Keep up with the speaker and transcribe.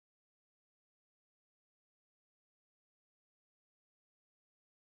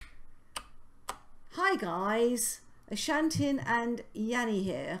Hi guys, Ashantin and Yanni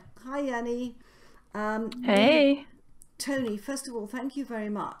here. Hi Yanni. Hey. Tony, first of all, thank you very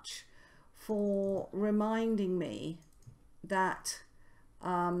much for reminding me that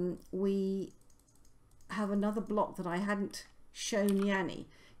we have another block that I hadn't shown Yanni.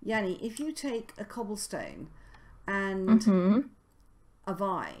 Yanni, if you take a cobblestone and a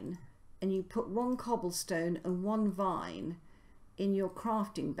vine and you put one cobblestone and one vine in your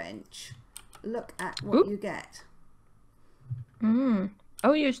crafting bench, look at what you get.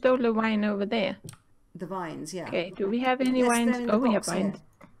 Oh, you stole the wine over there. The vines, yeah. Okay, do we have any Yes, wines? they're in the Oh, we have box wines.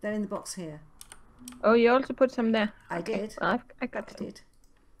 here. They're in the box here. Oh, you also put some there? I did. Well, I got some. I did.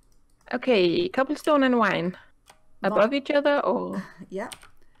 Okay, cobblestone and wine. Above each other or? Yep.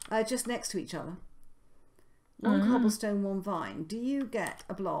 Just next to each other. One cobblestone, one vine. Do you get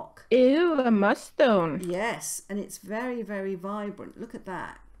a block? Ew, a mudstone. Yes, and it's very, very vibrant. Look at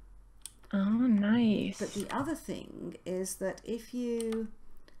that. Oh, nice. But the other thing is that if you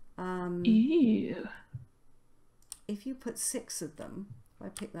Ew. if you put 6 of them, if I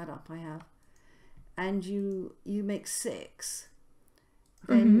pick that up, I have, and you make 6,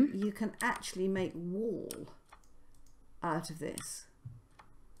 then you can actually make wool out of this.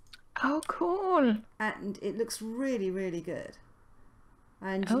 Oh, cool. And it looks really, really good.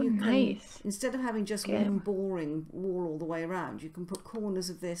 And oh, you can, nice. instead of having just one boring wall all the way around, you can put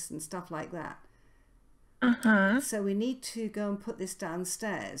corners of this and stuff like that. So we need to go and put this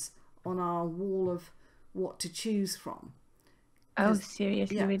downstairs on our wall of what to choose from. Oh,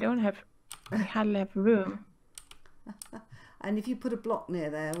 seriously, yeah. we hardly have room. And if you put a block near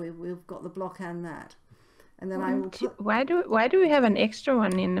there, we've got the block and that. And then I will put... Why do we have an extra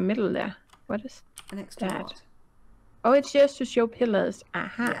one in the middle there? What is an extra that? What? Oh, it's just to show pillars.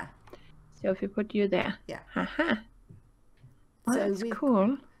 Aha. Yeah. So if you put you there. Yeah. Aha. Oh, So that's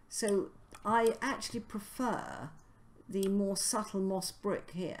cool. So I actually prefer the more subtle moss brick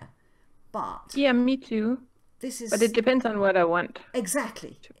here. But... yeah, me too. This is... but it depends on what I want.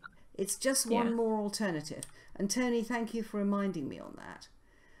 Exactly. It's just one more alternative. And Tony, thank you for reminding me on that.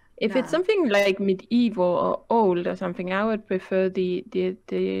 If it's something like medieval or old or something, I would prefer the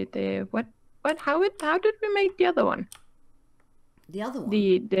how did we make the other one? The other one?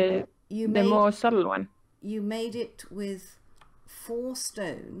 The more subtle one. You made it with 4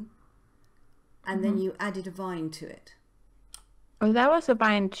 stone and then you added a vine to it. Oh, that was a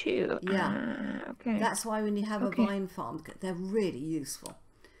vine too. Yeah. Okay. That's why when you have a vine farm, they're really useful.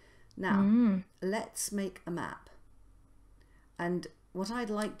 Now, let's make a map. And what I'd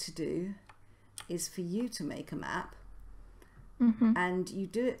like to do is for you to make a map. And you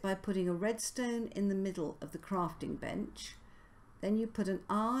do it by putting a redstone in the middle of the crafting bench. Then you put an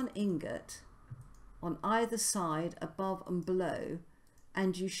iron ingot on either side, above and below,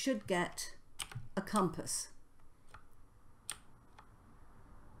 and you should get a compass.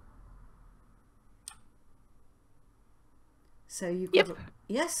 So you've got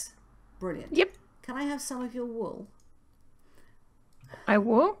yes? Brilliant. Yep. Can I have some of your wool? I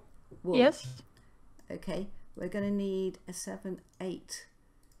will? Wool. Yes. Okay. We're going to need a 7, 8,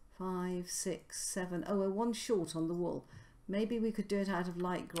 5, 6, 7. Oh, we're 1 short on the wool. Maybe we could do it out of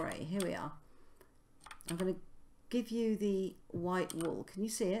light grey. Here we are. I'm going to give you the white wool. Can you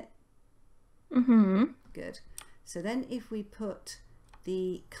see it? Good. So then if we put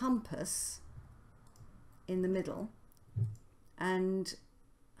the compass in the middle, and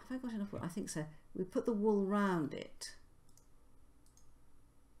have I got enough wool? I think so. We put the wool round it.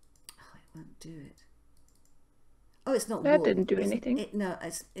 Oh, it won't do it. Oh, it's not wool. That didn't do anything. No,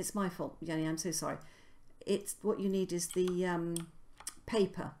 it's my fault, Jenny. I'm so sorry. It's what you need is the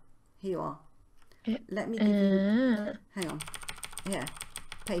paper. Here you are. Let me give you... hang on. Yeah,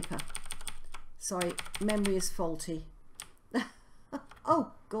 paper. Sorry, memory is faulty.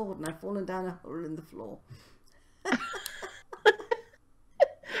 Oh, God, and I've fallen down a hole in the floor.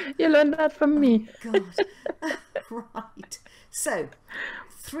 You learned that from me. Oh, God. Right. So,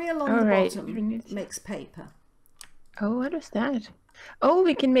 3 along the bottom makes paper. Oh, what was that? Oh,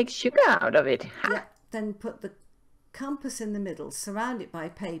 we can make sugar out of it. Yeah. Then put the compass in the middle, surround it by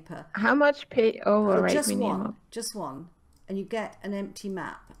paper. How much paper? Oh, all right. Just one. Just one. And you get an empty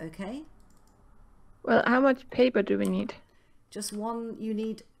map, okay? Well, how much paper do we need? Just one. You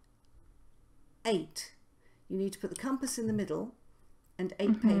need 8. You need to put the compass in the middle and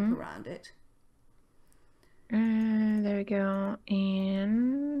 8 paper around it. There we go.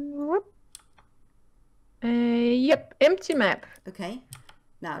 And whoop. Yep, empty map. Okay.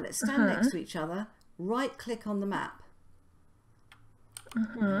 Now let's stand next to each other. Right click on the map.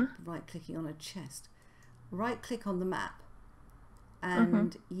 Right clicking on a chest. Right click on the map.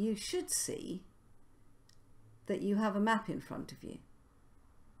 And you should see that you have a map in front of you.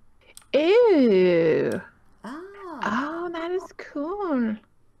 Ew. Ah. Oh, that is cool.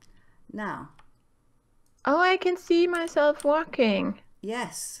 Now. Oh, I can see myself walking.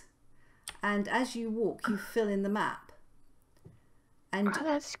 Yes. And as you walk, you fill in the map. And oh,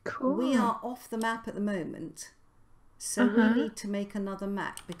 that's cool. we are off the map at the moment. So we need to make another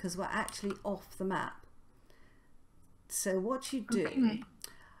map because we're actually off the map. So what you do,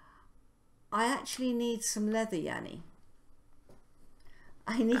 I actually need some leather, Yanni.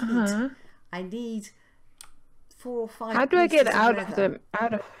 I need 4 or 5 How do I get out of of the how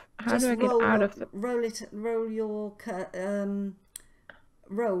do I get out of the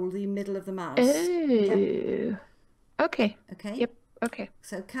roll the middle of the mouse. Ew. Okay. Okay. Yep. Okay.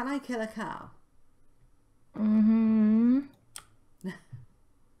 So can I kill a cow?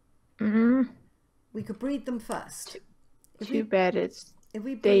 We could breed them first. Too bad it's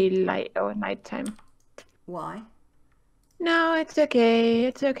daylight or nighttime. Why? No, it's okay.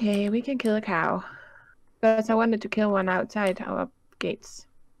 It's okay. We can kill a cow. Because I wanted to kill one outside our gates.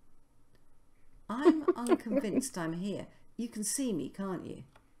 I'm unconvinced I'm here. You can see me, can't you?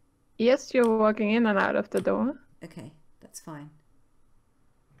 Yes, you're walking in and out of the door. Okay, that's fine.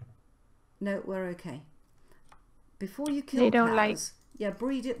 No, we're okay. Before you kill cows,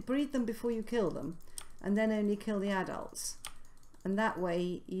 breed them before you kill them, and then only kill the adults. And that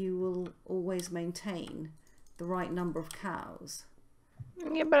way you will always maintain the right number of cows.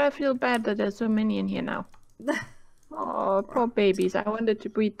 Yeah, but I feel bad that there's so many in here now. Oh, poor babies. I wanted to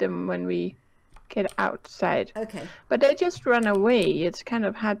breed them when we get outside. Okay. But they just run away. It's kind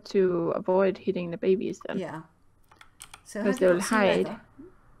of hard to avoid hitting the babies then. Yeah. So because they'll hide. Leather?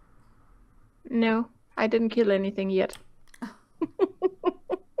 No, I didn't kill anything yet.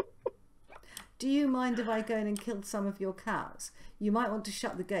 Do you mind if I go in and kill some of your cows? You might want to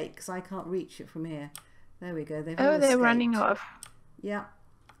shut the gate because I can't reach it from here. There we go. They're running off. Yeah.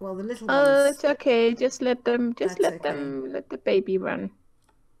 Well, the little ones. Oh, it's okay. Just let them. Let the baby run.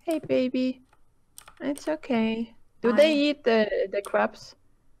 Hey, baby. It's okay. Do they eat the crabs?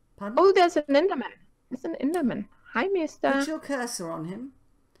 Pardon? Oh, there's an Enderman. There's an Enderman. Hi, mister. Put your cursor on him.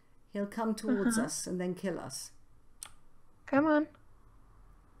 He'll come towards us and then kill us. Come on.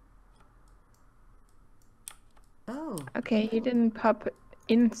 Oh. Okay, he didn't pop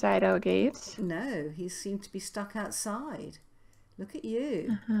inside our gates. No, he seemed to be stuck outside. Look at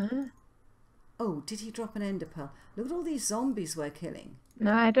you. Oh, did he drop an ender pearl? Look at all these zombies we're killing.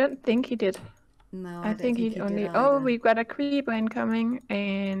 No, I don't think he did. No, I think he only... Oh, we've got a creeper incoming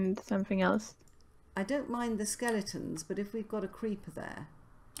and something else. I don't mind the skeletons, but if we've got a creeper there...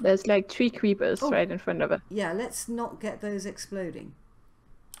 There's like 3 creepers right in front of us. Yeah, let's not get those exploding.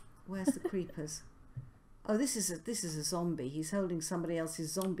 Where's the creepers? Oh, this is a zombie. He's holding somebody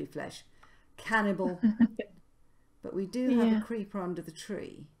else's zombie flesh. Cannibal. But we do have a creeper under the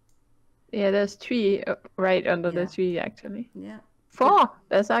tree. Yeah, there's 3 right under the tree, actually. Yeah. 4!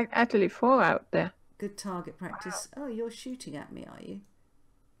 There's actually 4 out there. Good target practice. Wow. Oh, you're shooting at me, are you?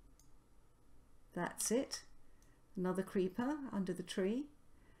 That's it. Another creeper under the tree.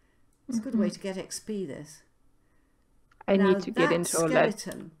 It's a good way to get XP, this. I need to get into all that.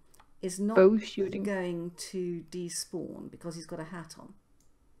 Skeleton is not going to despawn because he's got a hat on.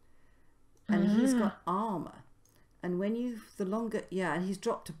 And he's got armor. And when and he's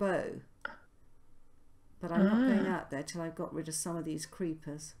dropped a bow. But I'm not going out there till I've got rid of some of these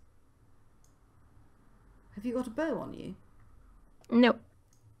creepers. Have you got a bow on you? No.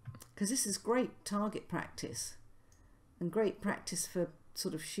 Because this is great target practice. And great practice for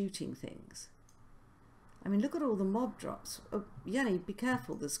sort of shooting things. I mean, look at all the mob drops. Oh, Yanni, be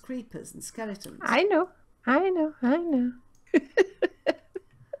careful. There's creepers and skeletons. I know. I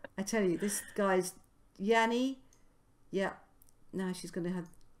tell you, this guy's... Yanni. Yeah. Now she's going to have...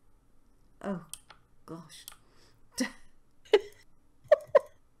 Oh, gosh.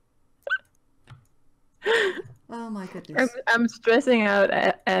 Oh, my goodness. I'm stressing out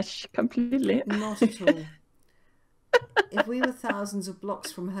Ash completely. Not at all. If we were thousands of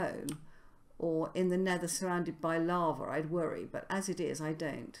blocks from home or in the nether surrounded by lava, I'd worry. But as it is, I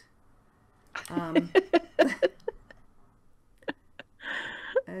don't.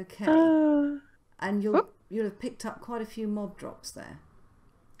 Okay. And you'll have picked up quite a few mob drops there.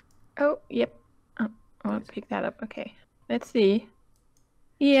 Oh, yep. Oh, I'll pick that up. Okay. Let's see.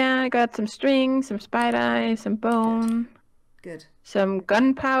 Yeah, I got some string, some spider eye, some bone. Good. Some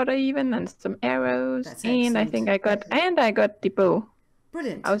gunpowder even, and some arrows. And I think I got the bow.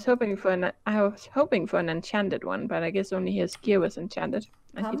 Brilliant. I was hoping for an enchanted one, but I guess only his gear was enchanted.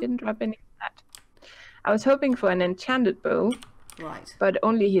 And he didn't drop any of that. I was hoping for an enchanted bow, Right. But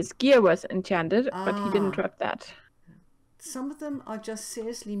only his gear was enchanted, but he didn't drop that. Some of them are just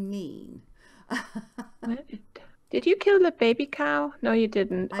seriously mean. What? Did you kill the baby cow? No, you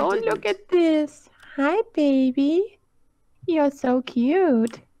didn't. I didn't. Look at this. Hi, baby. You're so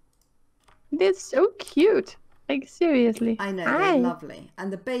cute. They're so cute. Like, seriously. I know, Hi. they're lovely.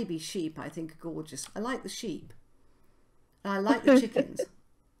 And the baby sheep, I think, are gorgeous. I like the sheep. And I like the chickens.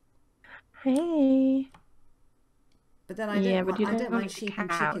 Hey. But then I don't mind sheep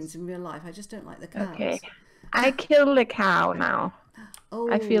and chickens in real life. I just don't like the cows. Okay. I killed the cow now.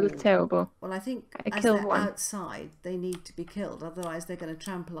 Oh, I feel terrible. Well, I think as killed they're one. outside, they need to be killed. Otherwise, they're going to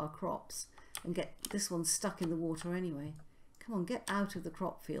trample our crops and get this one stuck in the water anyway. Come on, get out of the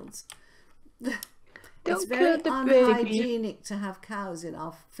crop fields. It's very unhygienic to have cows in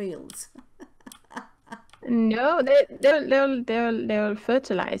our fields. No, they'll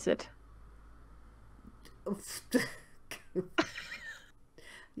fertilize it.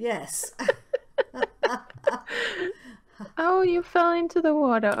 Yes. Oh, you fell into the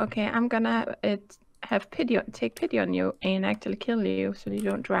water. Okay, I'm gonna take pity on you and actually kill you so you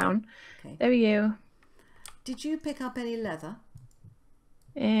don't drown. Okay. There we go. Did you pick up any leather?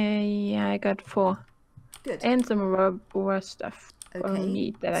 Yeah, I got 4. Good. And some raw stuff for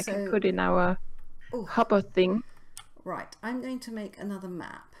meat that I can put in our hopper thing. Right, I'm going to make another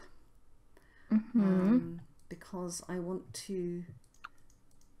map. Because I want to...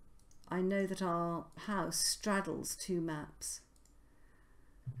 I know that our house straddles 2 maps.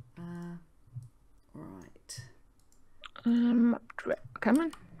 Right. Come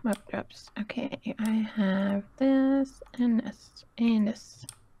on, map drops. Okay, I have this and this and this.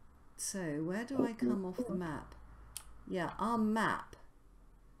 So where do I come off the map? Yeah, our map.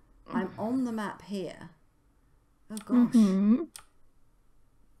 I'm on the map here. Oh gosh.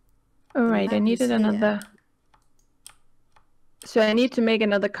 All right, I needed another. So I need to make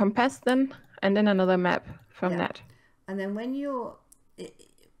another compass then, and then another map from that. And then when you're,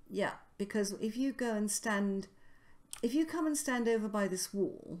 because if you go and stand, if you come and stand over by this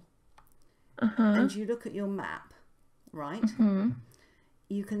wall, and you look at your map, right?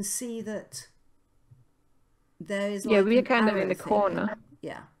 You can see that there is like we're kind of in the corner.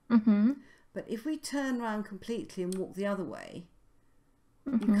 Yeah. But if we turn around completely and walk the other way,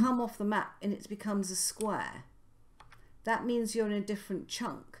 you come off the map and it becomes a square. That means you're in a different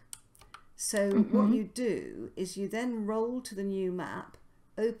chunk. So what you do is you then roll to the new map,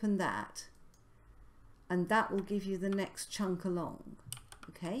 open that, and that will give you the next chunk along.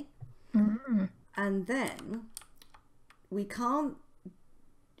 Okay? And then we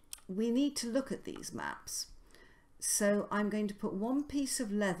need to look at these maps. So I'm going to put 1 piece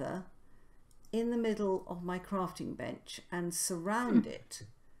of leather in the middle of my crafting bench and surround it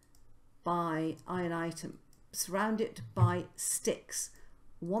by an item. Surround it by sticks.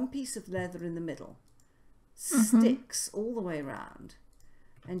 1 piece of leather in the middle. Sticks all the way around.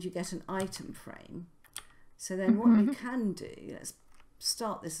 And you get an item frame. So then what you can do, let's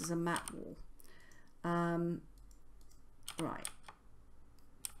start this as a map wall. Right.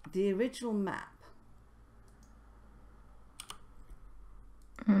 The original map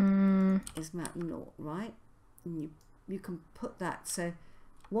is map 0, right? And you can put that. So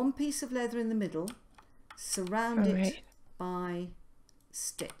 1 piece of leather in the middle, surround it by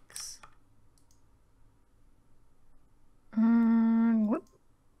sticks. And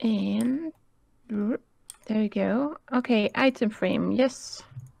there we go. Okay, item frame. Yes.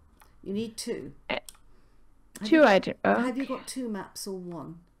 You need 2. 2 items. Have you got 2 maps or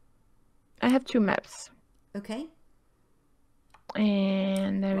 1? I have 2 maps. Okay.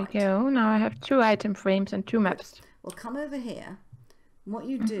 And there we go. Now I have 2 item frames and 2 maps. Well, come over here. What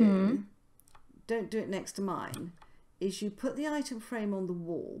you do, don't do it next to mine, is you put the item frame on the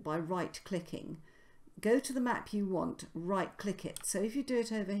wall by right-clicking. Go to the map you want, right-click it. So if you do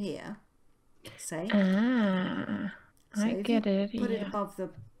it over here, say. I get it. Put it above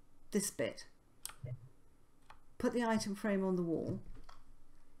this bit. Put the item frame on the wall.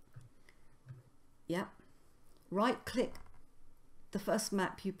 Yep. Right-click the first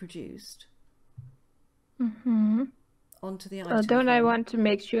map you produced. Onto the item don't frame. I want to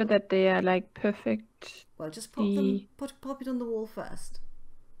make sure that they are like perfect? Well, just pop them. Pop it on the wall first.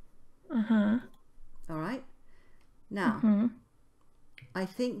 All right. Now, I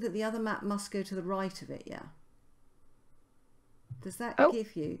think that the other map must go to the right of it. Yeah. Does that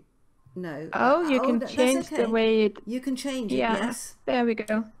give you? No. Oh, you can change the way it. You can change it. Yes. There we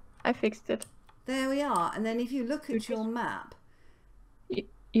go. I fixed it. There we are. And then if you look at your map,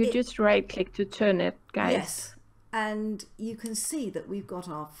 you just right-click to turn it, guys. Yes. And you can see that we've got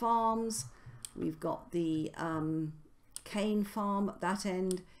our farms, we've got the cane farm at that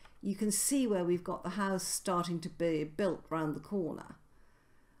end. You can see where we've got the house starting to be built round the corner.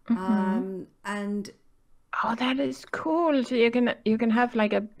 And oh, that is cool. So you can have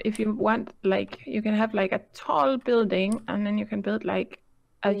like a, if you want, like you can have like a tall building, and then you can build like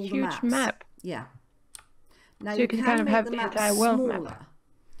a huge map. Yeah. Now So you can kind of have the entire world map.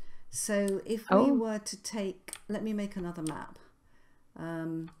 So if we were to take, let me make another map.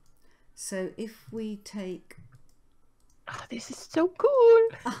 So if we take, oh, this is so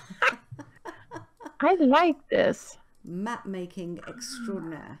cool. I like this. Map making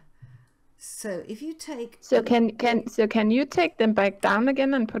extraordinaire. So if you take, so can you take them back down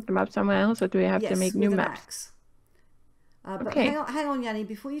again and put them up somewhere else, or do we have to make new maps? But okay. Hang on, Yanni,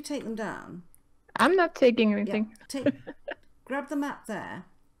 before you take them down. I'm not taking anything. Yeah, grab the map there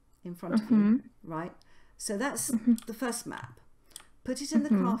in front of you, right? So that's the first map. Put it in the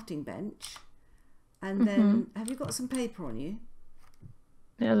crafting bench, and then have you got some paper on you?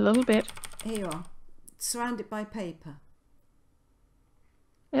 A little bit. Here you are. Surround it by paper.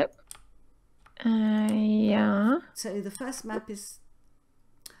 Yep. Yeah. So the first map is,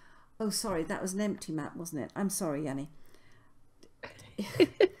 oh sorry, that was an empty map, wasn't it? I'm sorry, Yanni.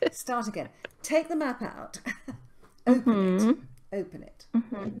 Start again. Take the map out. Open it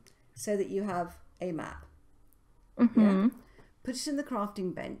so that you have a map. Yeah? Put it in the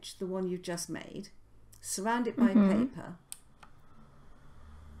crafting bench, the one you've just made. Surround it by paper.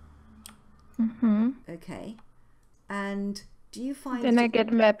 Okay. And do you find then I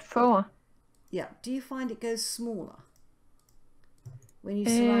get map 4? Yeah. Do you find it goes smaller when you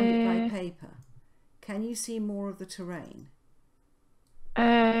surround it by paper? Can you see more of the terrain?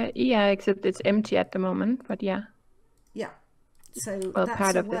 Yeah, except it's empty at the moment, but yeah. Yeah. So well, that's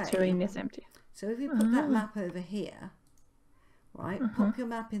part of the terrain is empty. So if you put that map over here, right, pop your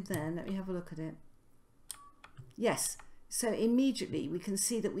map in there and let me have a look at it. Yes. So immediately we can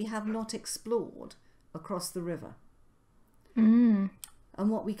see that we have not explored across the river. And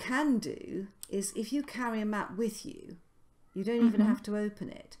what we can do is, if you carry a map with you, you don't even have to open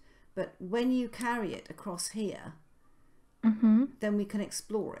it. But when you carry it across here, then we can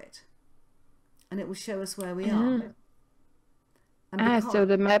explore it. And it will show us where we are. And so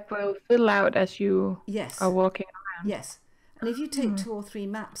the map will fill out as you are walking around. Yes. And if you take 2 or 3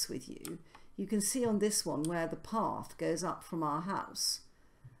 maps with you, you can see on this one where the path goes up from our house.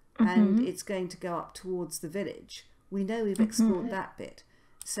 And it's going to go up towards the village. We know we've explored that bit.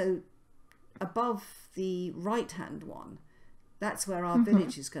 So above the right-hand one, that's where our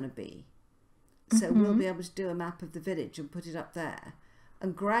village is going to be. So we'll be able to do a map of the village and put it up there.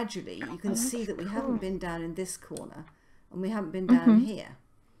 And gradually you can see that we haven't been down in this corner and we haven't been down here.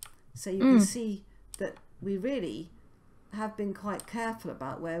 So you can see that we really have been quite careful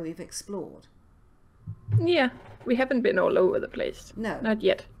about where we've explored. Yeah, we haven't been all over the place. No. Not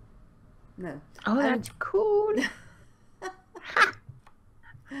yet. No. Oh, that's cool.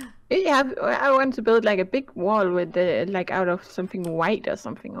 Yeah, I want to build like a big wall with like out of something white or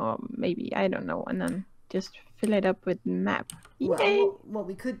something, or maybe I don't know, and then just fill it up with map. Well, what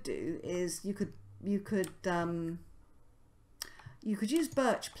we could do is you could use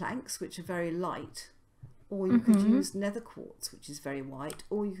birch planks, which are very light, or you could use nether quartz, which is very white,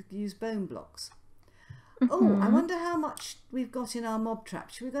 or you could use bone blocks. Oh, I wonder how much we've got in our mob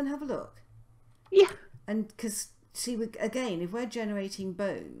trap. Should we go and have a look? Yeah. And because see, again, if we're generating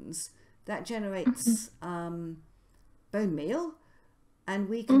bones, that generates bone meal, and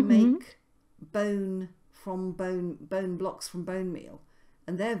we can make bone blocks from bone meal,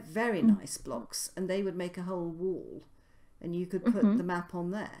 and they're very nice blocks, and they would make a whole wall, and you could put the map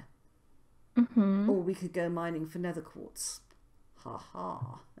on there. Or we could go mining for nether quartz. Ha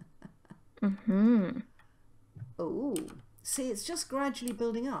ha. Oh, see, it's just gradually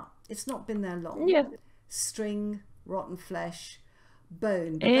building up. It's not been there long. Yeah. String, rotten flesh,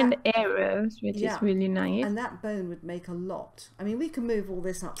 bone, and arrows, which is really nice. And that bone would make a lot. I mean, we can move all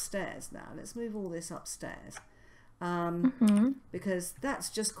this upstairs now. Let's move all this upstairs, because that's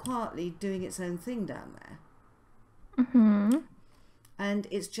just quietly doing its own thing down there. And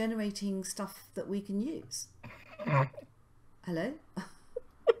it's generating stuff that we can use. Hello?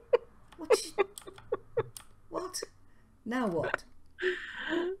 What? Now what?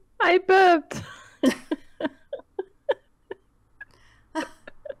 I burped.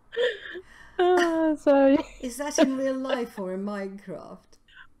 Sorry. Is that in real life or in Minecraft?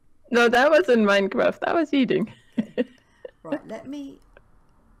 No, that was in Minecraft. I was eating. Okay. Right, let me...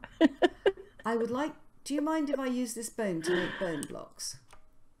 I would like... Do you mind if I use this bone to make bone blocks?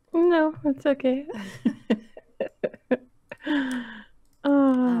 No, it's okay.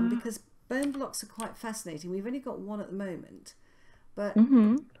 Because bone blocks are quite fascinating. We've only got one at the moment, but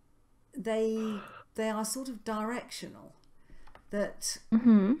they are sort of directional. That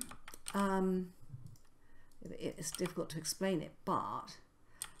it's difficult to explain it, but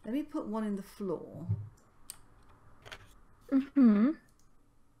let me put one in the floor. Oh,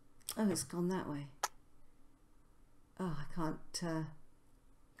 it's gone that way. Oh, I can't.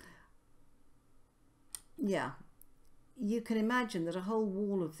 Yeah, you can imagine that a whole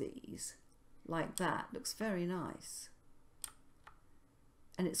wall of these like that looks very nice,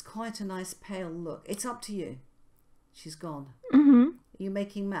 and it's quite a nice pale look. It's up to you. She's gone. Are you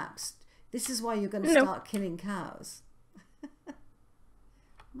making maps? This is why you're going to start killing cows.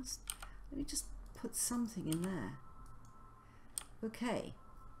 Let me just put something in there. Okay.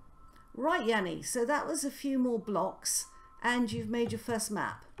 Right, Yanni. So that was a few more blocks, and you've made your first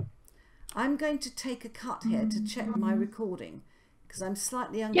map. I'm going to take a cut here to check my recording, because I'm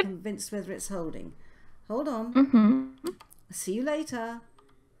slightly unconvinced whether it's holding. Hold on. See you later.